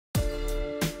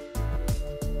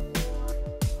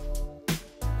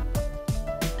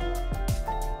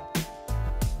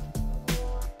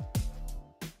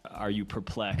are you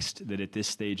perplexed that at this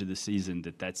stage of the season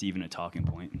that's even a talking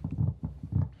point?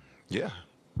 Yeah.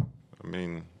 I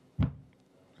mean,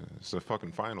 it's the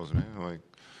fucking finals, man. Like,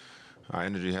 our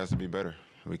energy has to be better.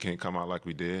 We can't come out like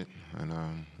we did,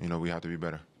 and, we have to be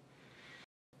better.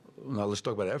 Now let's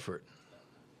talk about effort.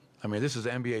 I mean, this is the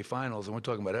NBA Finals, and we're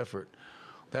talking about effort.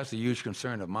 That's a huge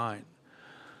concern of mine.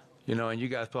 And you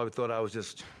guys probably thought I was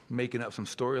just making up some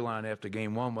storyline after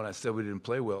Game 1 when I said we didn't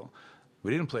play well.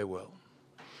 We didn't play well.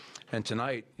 And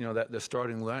tonight, that the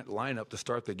starting lineup to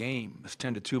start the game is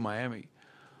 10-2 Miami.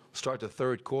 Start the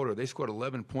third quarter, they scored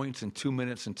 11 points in 2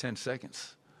 minutes and 10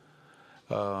 seconds.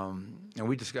 And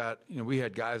we just got, we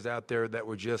had guys out there that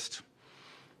were just,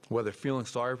 whether feeling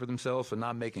sorry for themselves for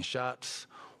not making shots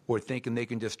or thinking they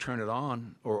can just turn it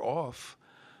on or off.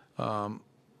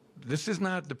 This is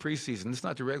not the preseason. This is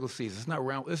not the regular season. It's not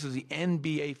round. This is the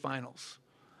NBA Finals.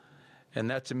 And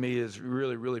that, to me, is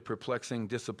really, really perplexing,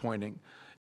 disappointing.